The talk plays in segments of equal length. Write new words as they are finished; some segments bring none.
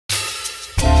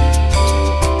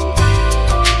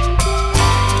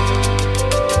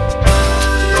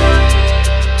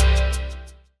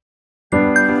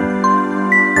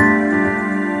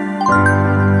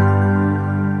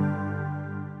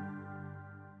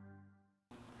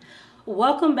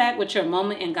Welcome back with your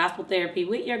moment in gospel therapy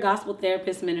with your gospel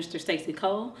therapist, Minister Stacey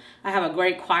Cole. I have a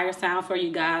great choir sound for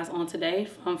you guys on today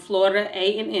from Florida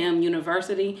A&M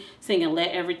University, singing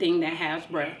Let Everything That Has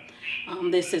Breath.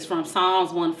 This is from Psalms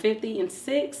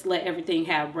 150:6. Let everything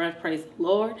have breath, praise the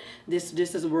Lord. This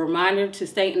is a reminder to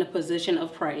stay in a position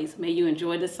of praise. May you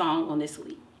enjoy the song on this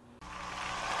week.